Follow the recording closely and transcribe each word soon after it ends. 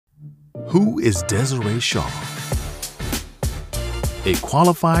Who is Desiree Shaw? A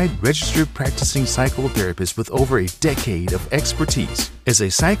qualified, registered practicing psychotherapist with over a decade of expertise as a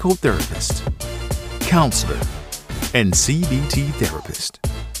psychotherapist, counselor, and CBT therapist.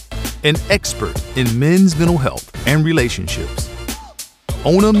 An expert in men's mental health and relationships.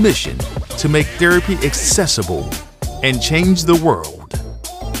 On a mission to make therapy accessible and change the world,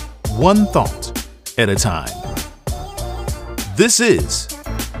 one thought at a time. This is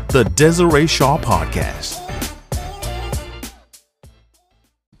the Desiree Shaw Podcast.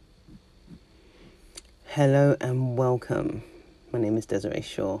 Hello and welcome. My name is Desiree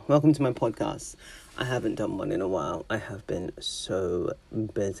Shaw. Welcome to my podcast. I haven't done one in a while. I have been so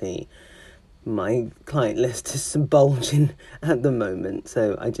busy. My client list is bulging at the moment,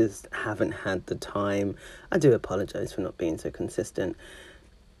 so I just haven't had the time. I do apologise for not being so consistent.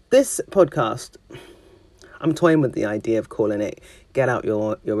 This podcast, I'm toying with the idea of calling it Get Out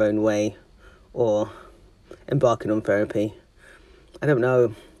Your Own Way or Embarking on Therapy. I don't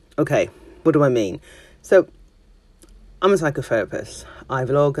know. Okay, what do I mean? So, I'm a psychotherapist. I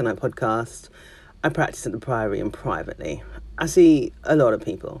vlog and I podcast. I practice at the Priory and privately. I see a lot of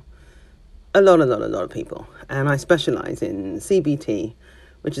people. A lot of people. And I specialise in CBT,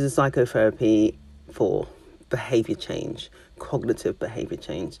 which is a psychotherapy for behaviour change, cognitive behaviour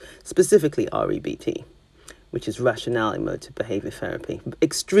change, specifically REBT, which is rationale emotive behaviour therapy.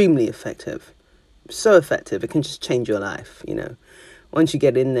 Extremely effective. So effective, it can just change your life, you know. Once you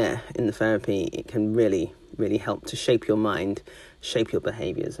get in there, in the therapy, it can really, really help to shape your mind, shape your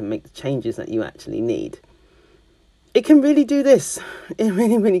behaviours, and make the changes that you actually need. It can really do this. It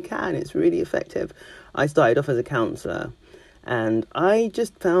really, really can. It's really effective. I started off as a counsellor, and I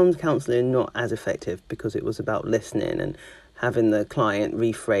just found counselling not as effective because it was about listening and having the client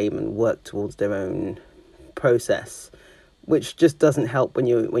reframe and work towards their own process, which just doesn't help when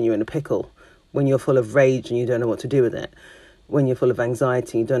you're in a pickle, when you're full of rage and you don't know what to do with it. When you're full of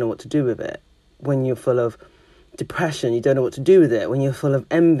anxiety, you don't know what to do with it. When you're full of depression, you don't know what to do with it. When you're full of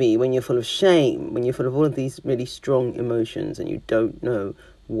envy, when you're full of shame, when you're full of all of these really strong emotions and you don't know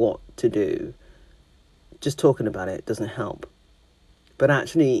what to do, just talking about it doesn't help. But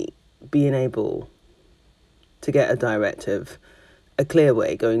actually being able to get a directive, a clear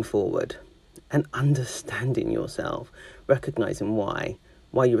way going forward, and understanding yourself, recognizing why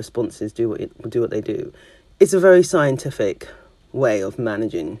your responses do what they do. It's a very scientific way of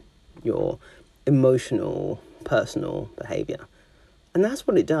managing your emotional, personal behaviour. And that's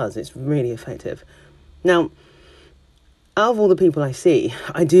what it does. It's really effective. Now, out of all the people I see,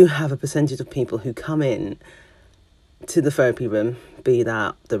 I do have a percentage of people who come in to the therapy room, be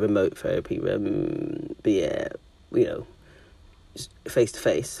that the remote therapy room, be it,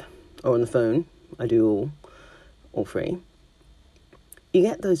 face-to-face or on the phone. I do all three. You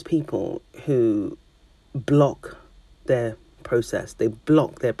get those people who block their process, they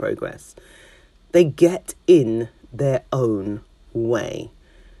block their progress, they get in their own way,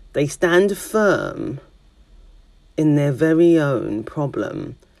 they stand firm in their very own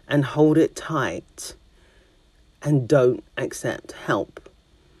problem and hold it tight and don't accept help.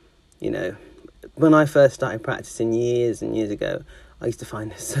 When I first started practicing years and years ago, I used to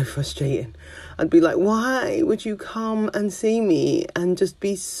find this so frustrating. I'd be like, why would you come and see me and just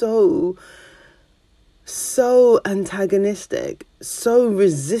be so antagonistic, so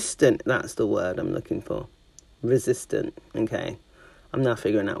resistant? That's the word I'm looking for. Resistant, okay? I'm now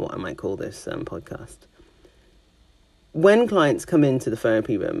figuring out what I might call this podcast. When clients come into the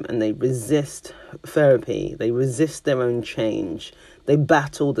therapy room and they resist therapy, they resist their own change, they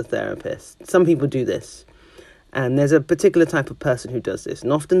battle the therapist. Some people do this. And there's a particular type of person who does this.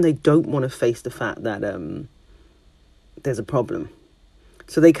 And often they don't want to face the fact that there's a problem.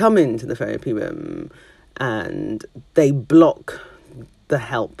 So they come into the therapy room and they block the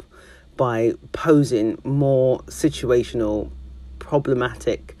help by posing more situational,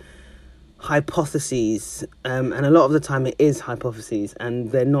 problematic hypotheses. And a lot of the time it is hypotheses,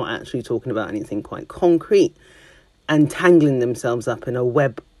 and they're not actually talking about anything quite concrete, and tangling themselves up in a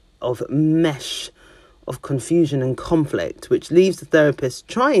web of mesh of confusion and conflict, which leaves the therapist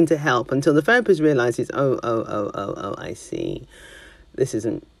trying to help until the therapist realizes, oh, I see. This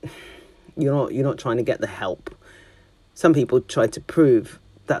isn't, you're not trying to get the help. Some people try to prove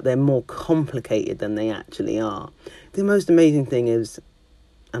that they're more complicated than they actually are. The most amazing thing is,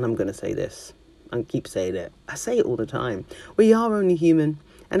 and I'm going to say this, and keep saying it, I say it all the time, we are only human,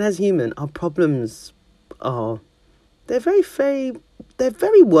 and as human, our problems are, they're very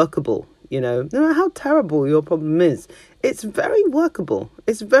workable. No matter how terrible your problem is, it's very workable.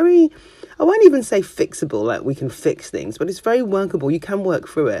 It's very, I won't even say fixable, like we can fix things, but it's very workable. You can work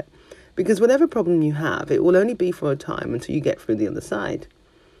through it. Because whatever problem you have, it will only be for a time until you get through the other side.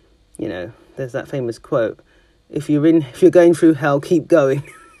 You know, there's that famous quote, if you're going through hell, keep going.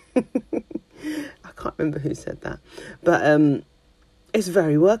 I can't remember who said that. But it's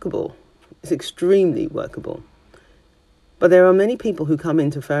very workable. It's extremely workable. But there are many people who come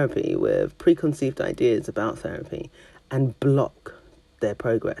into therapy with preconceived ideas about therapy and block their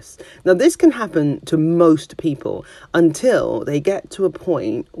progress. Now, this can happen to most people until they get to a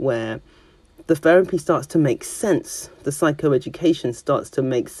point where the therapy starts to make sense. The psychoeducation starts to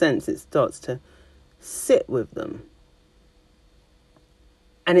make sense. It starts to sit with them.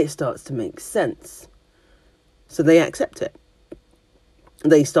 And it starts to make sense. So they accept it.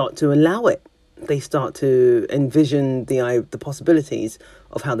 They start to allow it. They start to envision the possibilities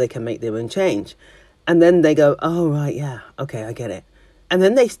of how they can make their own change. And then they go, oh, right, yeah, okay, I get it. And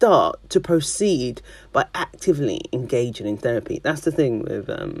then they start to proceed by actively engaging in therapy. That's the thing with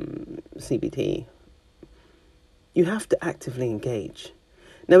CBT. You have to actively engage.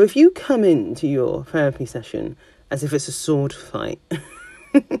 Now, if you come into your therapy session as if it's a sword fight,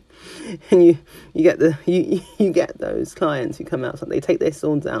 and you get those clients who come out, so they take their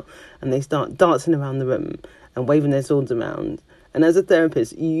swords out and they start dancing around the room and waving their swords around. And as a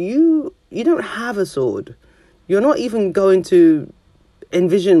therapist, you don't have a sword. You're not even going to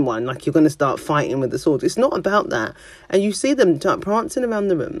envision one, like you're going to start fighting with the sword. It's not about that. And you see them prancing around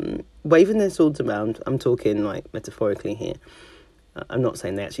the room, waving their swords around. I'm talking like metaphorically here. I'm not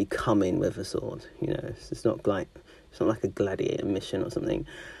saying they actually come in with a sword. You know, it's not like a gladiator mission or something.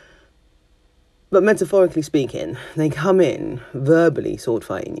 But metaphorically speaking, they come in verbally sword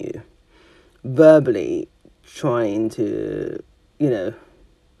fighting you, verbally trying to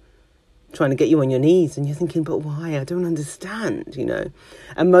get you on your knees, and you're thinking, but why? I don't understand,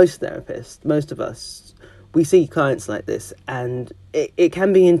 And most therapists, most of us, we see clients like this, and it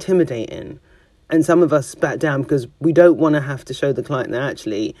can be intimidating. And some of us back down because we don't want to have to show the client that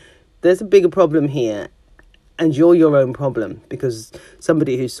actually there's a bigger problem here, and you're your own problem, because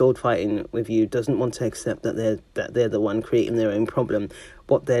somebody who's sword fighting with you doesn't want to accept that they're the one creating their own problem.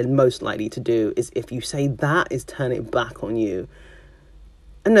 What they're most likely to do is, if you say that, is turn it back on you.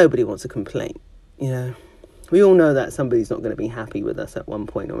 And nobody wants a complaint, We all know that somebody's not going to be happy with us at one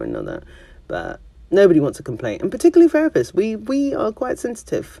point or another, but nobody wants a complaint. And particularly therapists, we are quite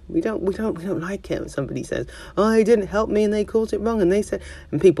sensitive. We don't like it when somebody says, "Oh, they didn't help me and they caused it wrong," and they said,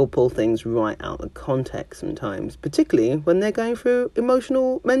 and people pull things right out of context sometimes, particularly when they're going through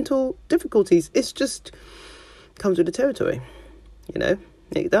emotional, mental difficulties. It's just comes with the territory,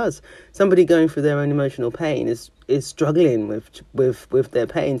 It does. Somebody going through their own emotional pain is struggling with their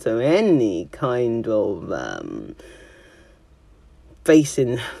pain. So any kind of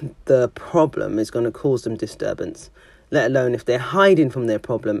facing the problem is going to cause them disturbance. Let alone if they're hiding from their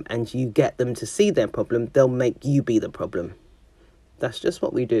problem and you get them to see their problem, they'll make you be the problem. That's just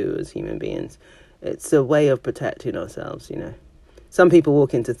what we do as human beings. It's a way of protecting ourselves, Some people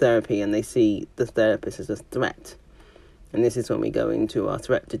walk into therapy and they see the therapist as a threat. And this is when we go into our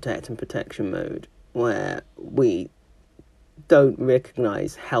threat detect and protection mode, where we don't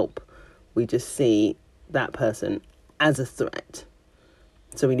recognise help. We just see that person as a threat.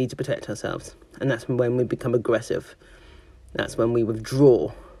 So we need to protect ourselves. And that's when we become aggressive. That's when we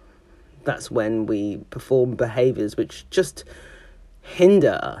withdraw. That's when we perform behaviours which just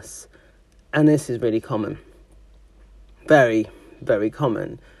hinder us. And this is really common. Very, very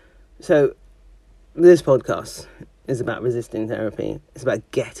common. So this podcast is about resisting therapy. It's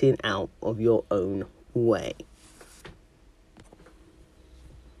about getting out of your own way.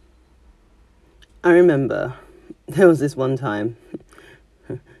 I remember there was this one time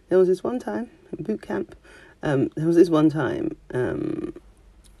in boot camp. I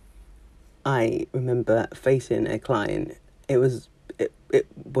remember facing a client. It was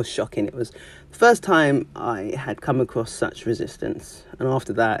shocking. It was the first time I had come across such resistance. And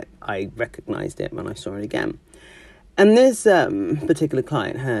after that, I recognised it when I saw it again. And this particular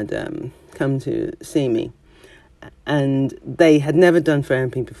client had come to see me, and they had never done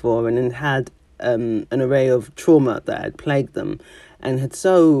therapy before, and had an array of trauma that had plagued them, and had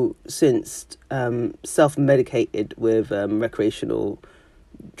so since self-medicated with recreational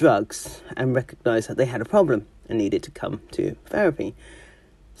drugs, and recognised that they had a problem and needed to come to therapy.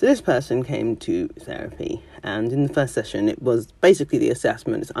 So this person came to therapy, and in the first session, it was basically the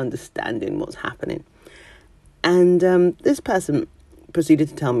assessment, it's understanding what's happening. And this person proceeded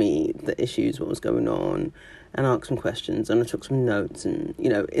to tell me the issues, what was going on, and ask some questions. And I took some notes. And,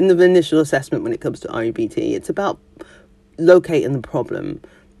 in the initial assessment when it comes to REBT, it's about locating the problem.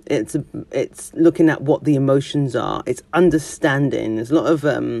 It's looking at what the emotions are. It's understanding. There's a lot of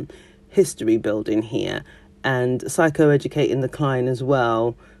history building here and psychoeducating the client as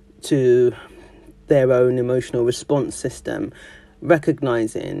well to their own emotional response system,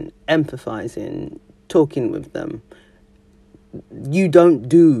 recognizing, empathizing, talking with them. You don't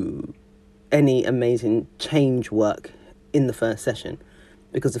do any amazing change work in the first session,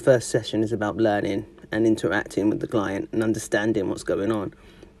 because the first session is about learning and interacting with the client and understanding what's going on,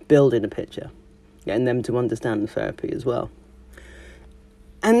 building a picture, getting them to understand the therapy as well.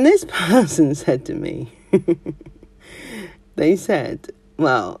 And this person said to me, they said,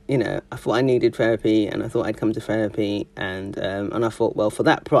 well, I thought I needed therapy and I thought I'd come to therapy and I thought, well, for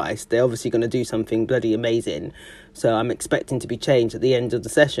that price, they're obviously going to do something bloody amazing. So I'm expecting to be changed at the end of the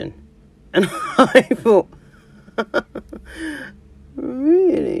session. And I thought,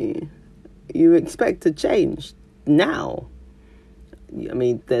 really? You expect to change now? I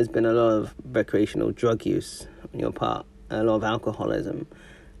mean, there's been a lot of recreational drug use on your part, a lot of alcoholism.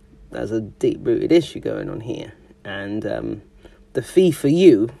 There's a deep-rooted issue going on here. And the fee for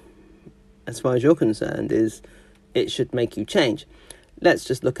you, as far as you're concerned, is it should make you change. Let's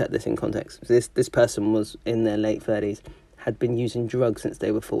just look at this in context. This person was in their late 30s, had been using drugs since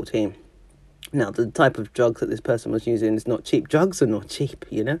they were 14. Now, the type of drugs that this person was using is not cheap. Drugs are not cheap,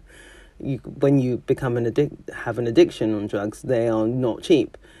 when you become have an addiction on drugs, they are not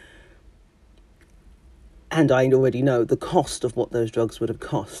cheap. And I already know the cost of what those drugs would have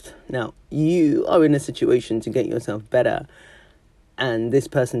cost. Now, you are in a situation to get yourself better. And this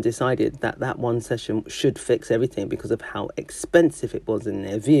person decided that one session should fix everything because of how expensive it was in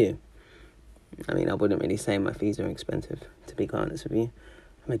their view. I mean, I wouldn't really say my fees are expensive, to be quite honest with you.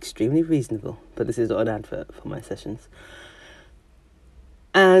 I'm extremely reasonable, but this is not an advert for my sessions.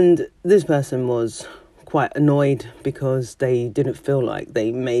 And this person was quite annoyed because they didn't feel like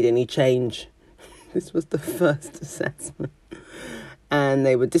they made any change. This was the first assessment. And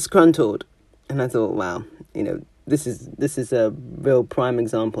they were disgruntled. And I thought, wow, this is a real prime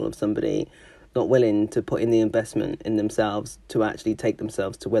example of somebody not willing to put in the investment in themselves to actually take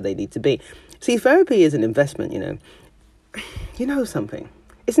themselves to where they need to be. See, therapy is an investment, You know something.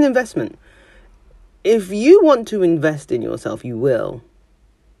 It's an investment. If you want to invest in yourself, you will,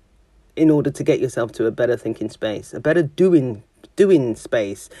 in order to get yourself to a better thinking space, a better doing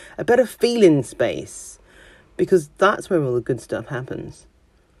space, a better feeling space, because that's where all the good stuff happens.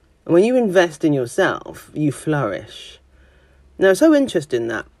 And when you invest in yourself, you flourish. Now, it's so interesting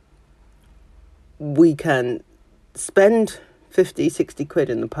that we can spend 50, 60 quid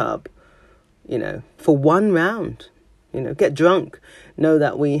in the pub, for one round, get drunk, know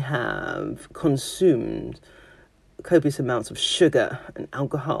that we have consumed copious amounts of sugar and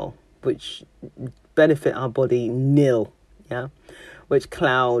alcohol, which benefit our body nil, which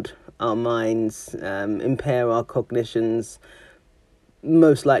cloud our minds, impair our cognitions,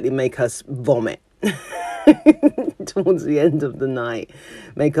 most likely make us vomit towards the end of the night,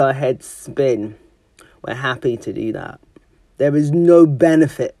 make our heads spin. We're happy to do that. There is no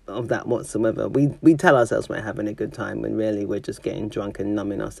benefit of that whatsoever. We tell ourselves we're having a good time when really we're just getting drunk and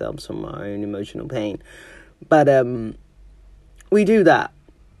numbing ourselves from our own emotional pain. But we do that.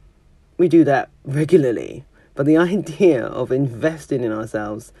 We do that regularly. But the idea of investing in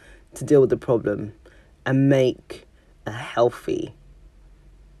ourselves to deal with the problem and make a healthy,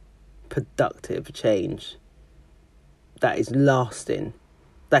 productive change that is lasting,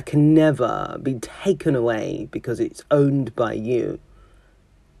 that can never be taken away because it's owned by you,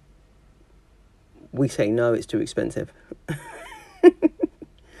 we say no, it's too expensive.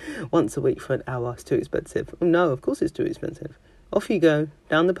 Once a week for an hour, it's too expensive. Oh, no, of course it's too expensive. Off you go,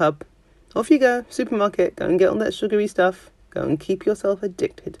 down the pub. Off you go, supermarket, go and get on that sugary stuff. Go and keep yourself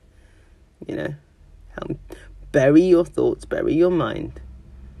addicted. Bury your thoughts, bury your mind.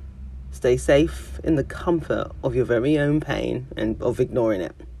 Stay safe in the comfort of your very own pain and of ignoring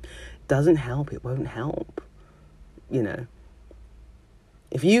it. Doesn't help, it won't help.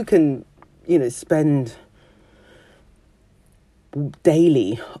 If you can, spend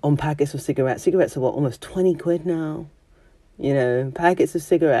daily on packets of cigarettes. Cigarettes are almost 20 quid now. Packets of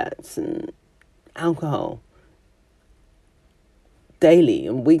cigarettes and alcohol daily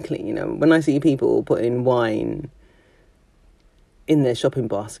and weekly. When I see people putting wine in their shopping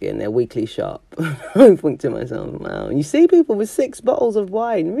basket in their weekly shop, I think to myself, wow. You see people with 6 bottles of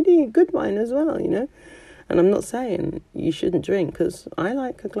wine, really good wine as well, And I'm not saying you shouldn't drink, because I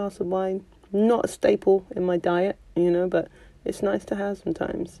like a glass of wine. Not a staple in my diet, but it's nice to have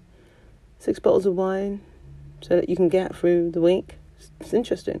sometimes. 6 bottles of wine so that you can get through the week. It's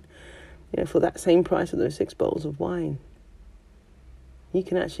interesting. For that same price of those 6 bottles of wine, you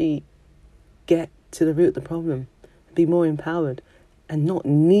can actually get to the root of the problem, be more empowered, and not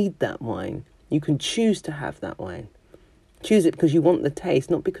need that wine. You can choose to have that wine. Choose it because you want the taste,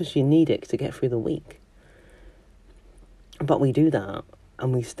 not because you need it to get through the week. But we do that,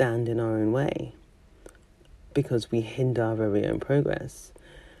 and we stand in our own way because we hinder our very own progress.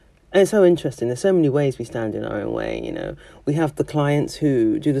 And it's so interesting. There's so many ways we stand in our own way, you know. We have the clients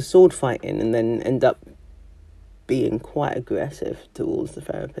who do the sword fighting and then end up being quite aggressive towards the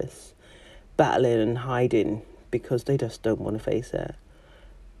therapist, battling and hiding because they just don't want to face it.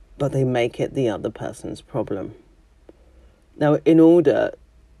 But they make it the other person's problem. Now, in order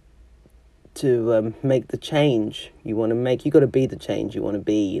to make the change you want to make, you got to be the change you want to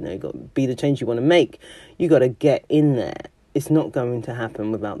be. You know, you got to be the change you want to make. You got to get in there. It's not going to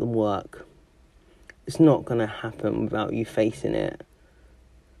happen without the work. It's not going to happen without you facing it.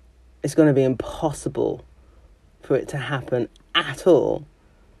 It's going to be impossible for it to happen at all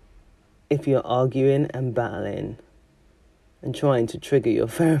if you're arguing and battling and trying to trigger your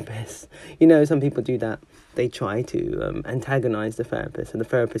therapist. You know, some people do that. They try to antagonize the therapist, and the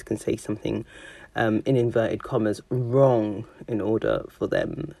therapist can say something, in inverted commas, wrong in order for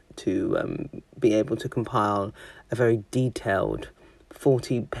them to be able to compile a very detailed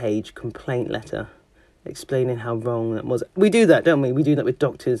 40-page complaint letter explaining how wrong that was. We do that, don't we? We do that with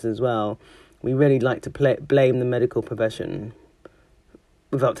doctors as well. We really like to blame the medical profession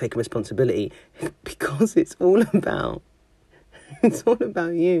without taking responsibility because it's all about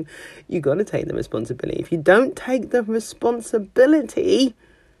you. You got to take the responsibility. If you don't take the responsibility,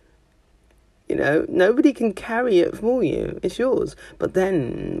 you know, nobody can carry it for you. It's yours. But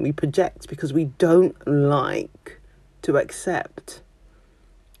then we project because we don't like to accept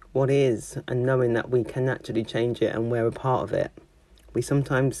what is, and knowing that we can actually change it and we're a part of it. We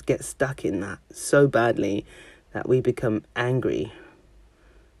sometimes get stuck in that so badly that we become angry.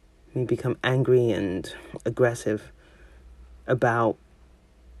 We become angry and aggressive about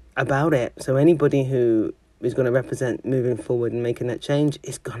it. So anybody who is going to represent moving forward and making that change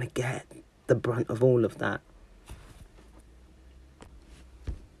is going to get the brunt of all of that.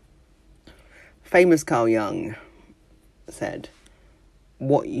 Famous Carl Jung said,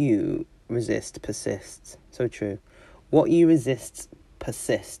 "What you resist persists." So true. What you resist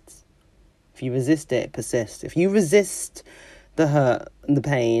persists. If you resist it, it persists. If you resist the hurt, the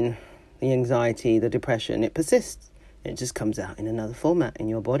pain, the anxiety, the depression, it persists. It just comes out in another format in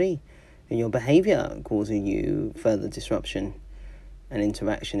your body, in your behaviour, causing you further disruption and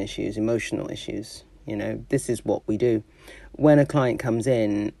interaction issues, emotional issues. You know, this is what we do. When a client comes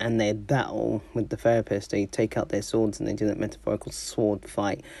in and they battle with the therapist, they take out their swords and they do that metaphorical sword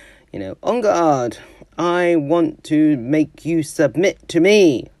fight. You know, on guard, I want to make you submit to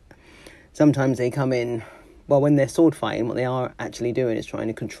me. Sometimes they come in, well, when they're sword fighting, what they are actually doing is trying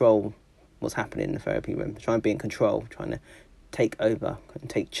to control what's happening in the therapy room, trying to be in control, trying to take over and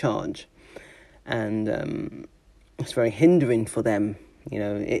take charge. And it's very hindering for them. You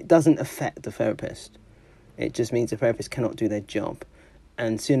know, it doesn't affect the therapist. It just means the therapist cannot do their job.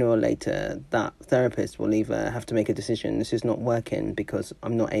 And sooner or later, that therapist will either have to make a decision, this is not working because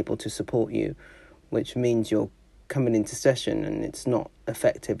I'm not able to support you, which means you're coming into session and it's not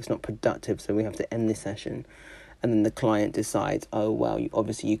effective, it's not productive, so we have to end this session. And then the client decides, oh, well,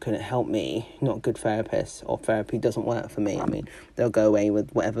 obviously you couldn't help me, not a good therapist, or therapy doesn't work for me. I mean, they'll go away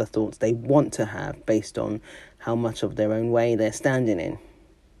with whatever thoughts they want to have based on how much of their own way they're standing in.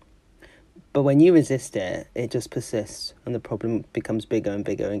 But when you resist it, it just persists, and the problem becomes bigger and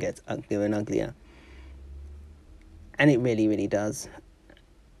bigger and gets uglier and uglier. And it really, really does.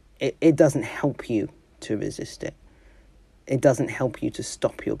 It doesn't help you to resist it. It doesn't help you to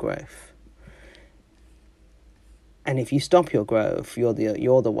stop your growth. And if you stop your growth, you're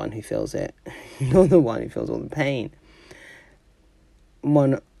the one who feels it. You're the one who feels all the pain.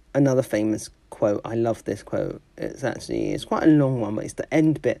 Another famous quote, I love this quote. It's quite a long one, but it's the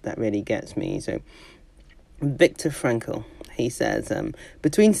end bit that really gets me. So, Viktor Frankl, he says,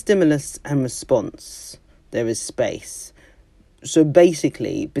 between stimulus and response, there is space. So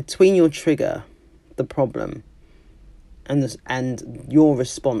basically, between your trigger, the problem, and your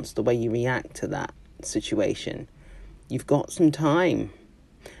response, the way you react to that situation, you've got some time.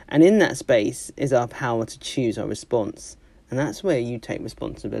 And in that space is our power to choose our response. And that's where you take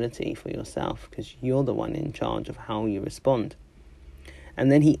responsibility for yourself, because you're the one in charge of how you respond.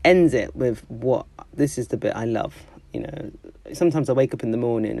 And then he ends it with this is the bit I love. You know, sometimes I wake up in the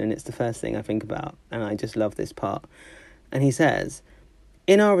morning and it's the first thing I think about. And I just love this part. And he says,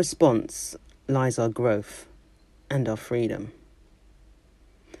 in our response lies our growth and our freedom.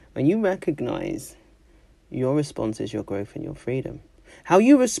 When you recognize your response is your growth and your freedom. How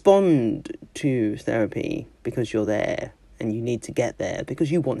you respond to therapy because you're there and you need to get there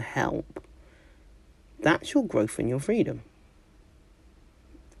because you want help, that's your growth and your freedom.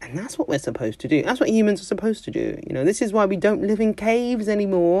 And that's what we're supposed to do. That's what humans are supposed to do. This is why we don't live in caves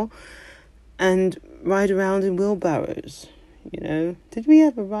anymore and ride around in wheelbarrows. Did we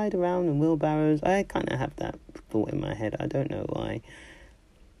ever ride around in wheelbarrows? I kind of have that thought in my head. I don't know why.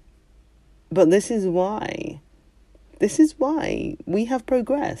 But this is why we have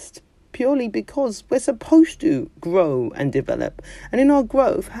progressed. Purely because we're supposed to grow and develop. And in our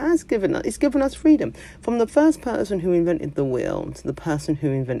growth, it's given us freedom. From the first person who invented the wheel to the person who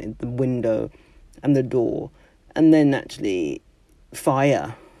invented the window and the door. And then actually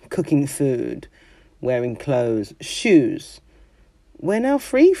fire, cooking food, wearing clothes, shoes. We're now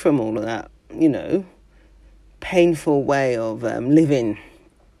free from all of that, painful way of living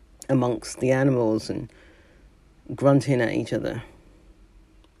amongst the animals and grunting at each other.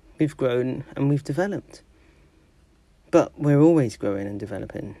 We've grown and we've developed. But we're always growing and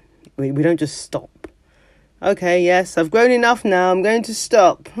developing. We don't just stop. Okay, yes, I've grown enough now, I'm going to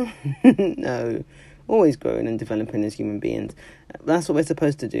stop. No, always growing and developing as human beings. That's what we're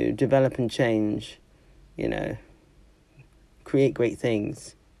supposed to do, develop and change, create great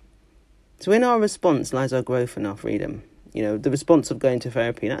things. So in our response lies our growth and our freedom. The response of going to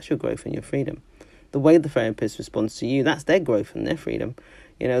therapy, that's your growth and your freedom. The way the therapist responds to you, that's their growth and their freedom.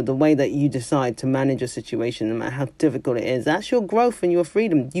 The way that you decide to manage a situation, no matter how difficult it is, that's your growth and your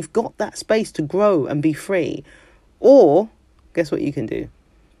freedom. You've got that space to grow and be free. Or, guess what you can do?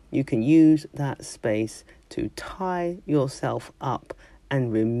 You can use that space to tie yourself up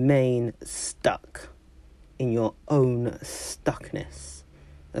and remain stuck in your own stuckness.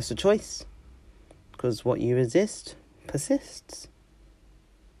 That's a choice. Because what you resist persists.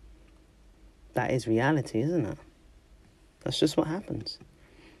 That is reality, isn't it? That's just what happens.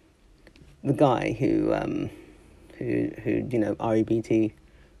 The guy who REBT,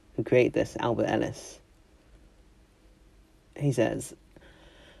 who created this, Albert Ellis, he says,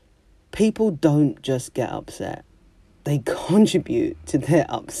 people don't just get upset. They contribute to their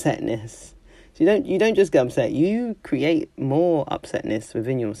upsetness. So you don't just get upset. You create more upsetness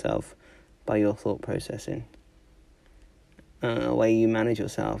within yourself by your thought processing. The way you manage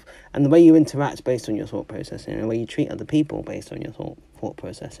yourself and the way you interact based on your thought processing and the way you treat other people based on your thought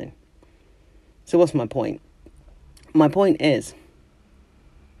processing. So what's my point? My point is,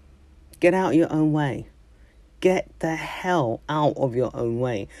 get out of your own way. Get the hell out of your own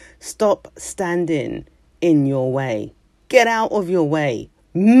way. Stop standing in your way. Get out of your way.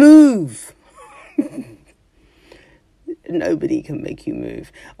 Move. Nobody can make you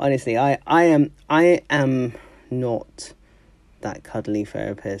move. Honestly, I am not that cuddly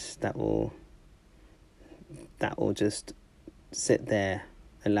therapist that will just sit there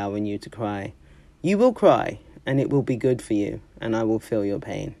allowing you to cry. You will cry and it will be good for you and I will feel your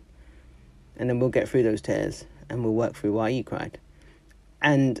pain. And then we'll get through those tears and we'll work through why you cried.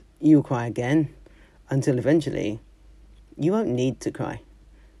 And you'll cry again until eventually you won't need to cry.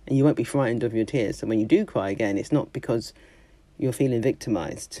 And you won't be frightened of your tears. So when you do cry again, it's not because you're feeling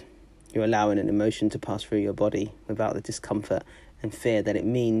victimized. You're allowing an emotion to pass through your body without the discomfort and fear that it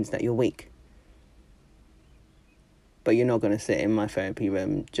means that you're weak. But you're not going to sit in my therapy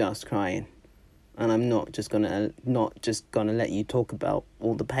room just crying. And I'm not just going to let you talk about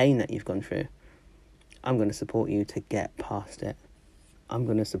all the pain that you've gone through. I'm going to support you to get past it. I'm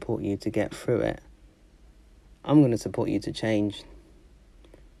going to support you to get through it. I'm going to support you to change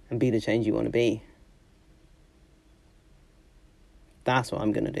and be the change you want to be. That's what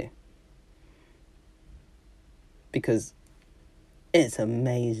I'm going to do. Because it's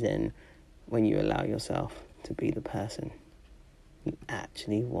amazing when you allow yourself to be the person you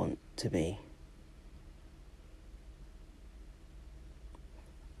actually want to be.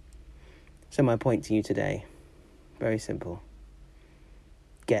 So my point to you today, very simple.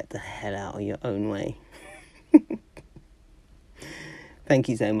 Get the hell out of your own way. Thank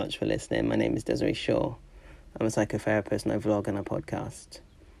you so much for listening. My name is Desiree Shaw. I'm a psychotherapist and I vlog on a podcast.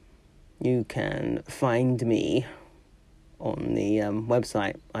 You can find me on the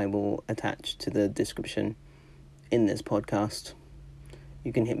website I will attach to the description in this podcast.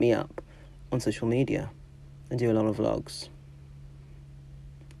 You can hit me up on social media. I do a lot of vlogs.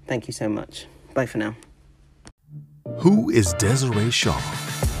 Thank you so much. Bye for now. Who is Desiree Shaw?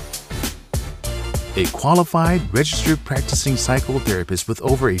 A qualified, registered practicing psychotherapist with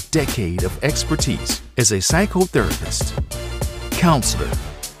over a decade of expertise as a psychotherapist, counselor,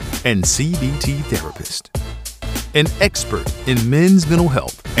 and CBT therapist. An expert in men's mental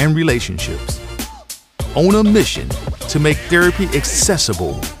health and relationships. On a mission to make therapy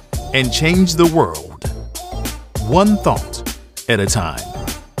accessible and change the world. One thought at a time.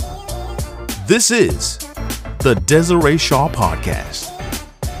 This is the Desiree Shaw Podcast.